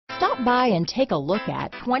Stop by and take a look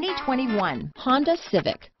at 2021 Honda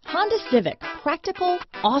Civic. Honda Civic, practical,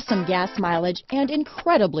 awesome gas mileage, and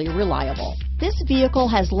incredibly reliable. This vehicle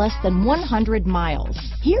has less than 100 miles.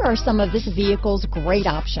 Here are some of this vehicle's great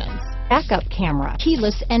options: backup camera,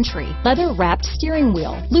 keyless entry, leather-wrapped steering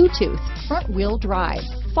wheel, Bluetooth, front-wheel drive,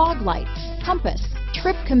 fog lights, compass,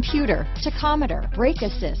 trip computer, tachometer, brake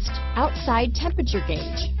assist, outside temperature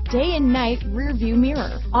gauge, day and night rear view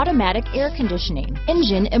mirror, automatic air conditioning,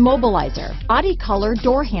 engine immobilizer, body color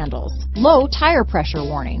door handles, low tire pressure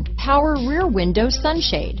warning, power rear window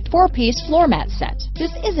sunshade, 4-piece floor mat set.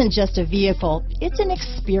 This isn't just a vehicle, it's an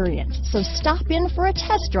experience. So stop in for a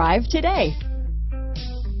test drive today.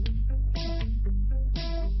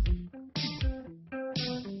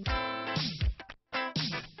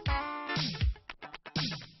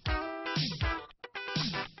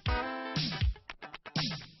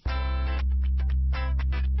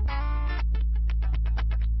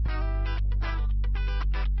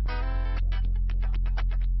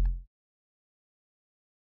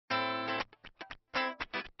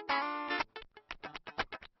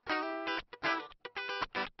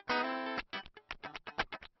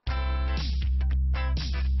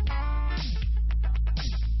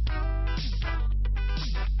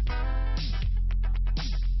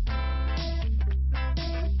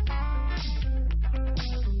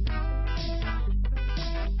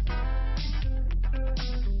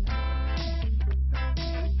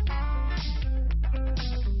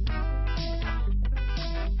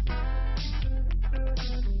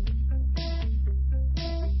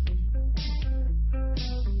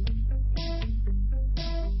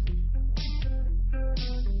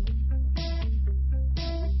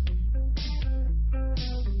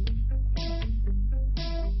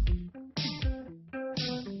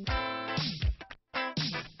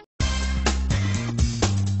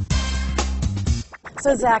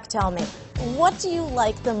 So Zach, tell me, what do you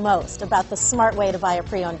like the most about the smart way to buy a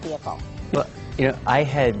pre-owned vehicle? Well, I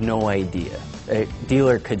had no idea a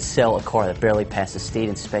dealer could sell a car that barely passed a state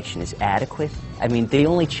inspection is adequate. I mean, they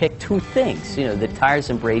only check 2 things. The tires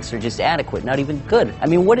and brakes are just adequate, not even good. I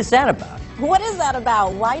mean, what is that about? What is that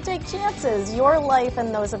about? Why take chances? Your life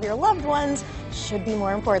and those of your loved ones should be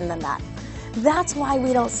more important than that. That's why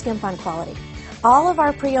we don't skimp on quality. All of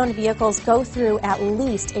our pre-owned vehicles go through at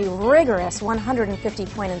least a rigorous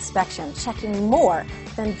 150-point inspection, checking more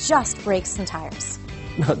than just brakes and tires.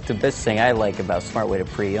 The best thing I like about Smart Way to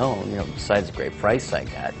Pre-Own, besides the great price I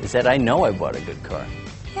got, is that I know I bought a good car.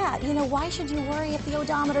 Yeah, why should you worry if the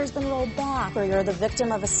odometer's been rolled back, or you're the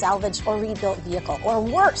victim of a salvaged or rebuilt vehicle, or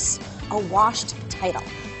worse, a washed title?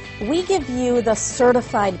 We give you the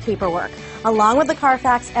certified paperwork, along with the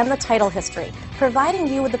Carfax and the title history, providing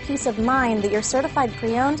you with the peace of mind that your certified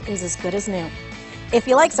pre-owned is as good as new. If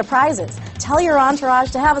you like surprises, tell your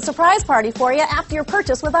entourage to have a surprise party for you after your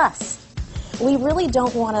purchase with us. We really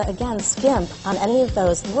don't want to, again, skimp on any of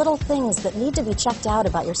those little things that need to be checked out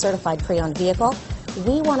about your certified pre-owned vehicle.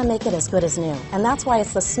 We want to make it as good as new, and that's why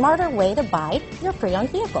it's the smarter way to buy your pre-owned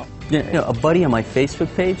vehicle. Yeah, a buddy on my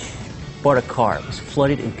Facebook page bought a car. It was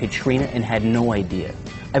flooded in Katrina and had no idea.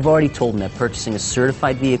 I've already told him that purchasing a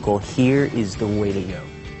certified vehicle here is the way to go.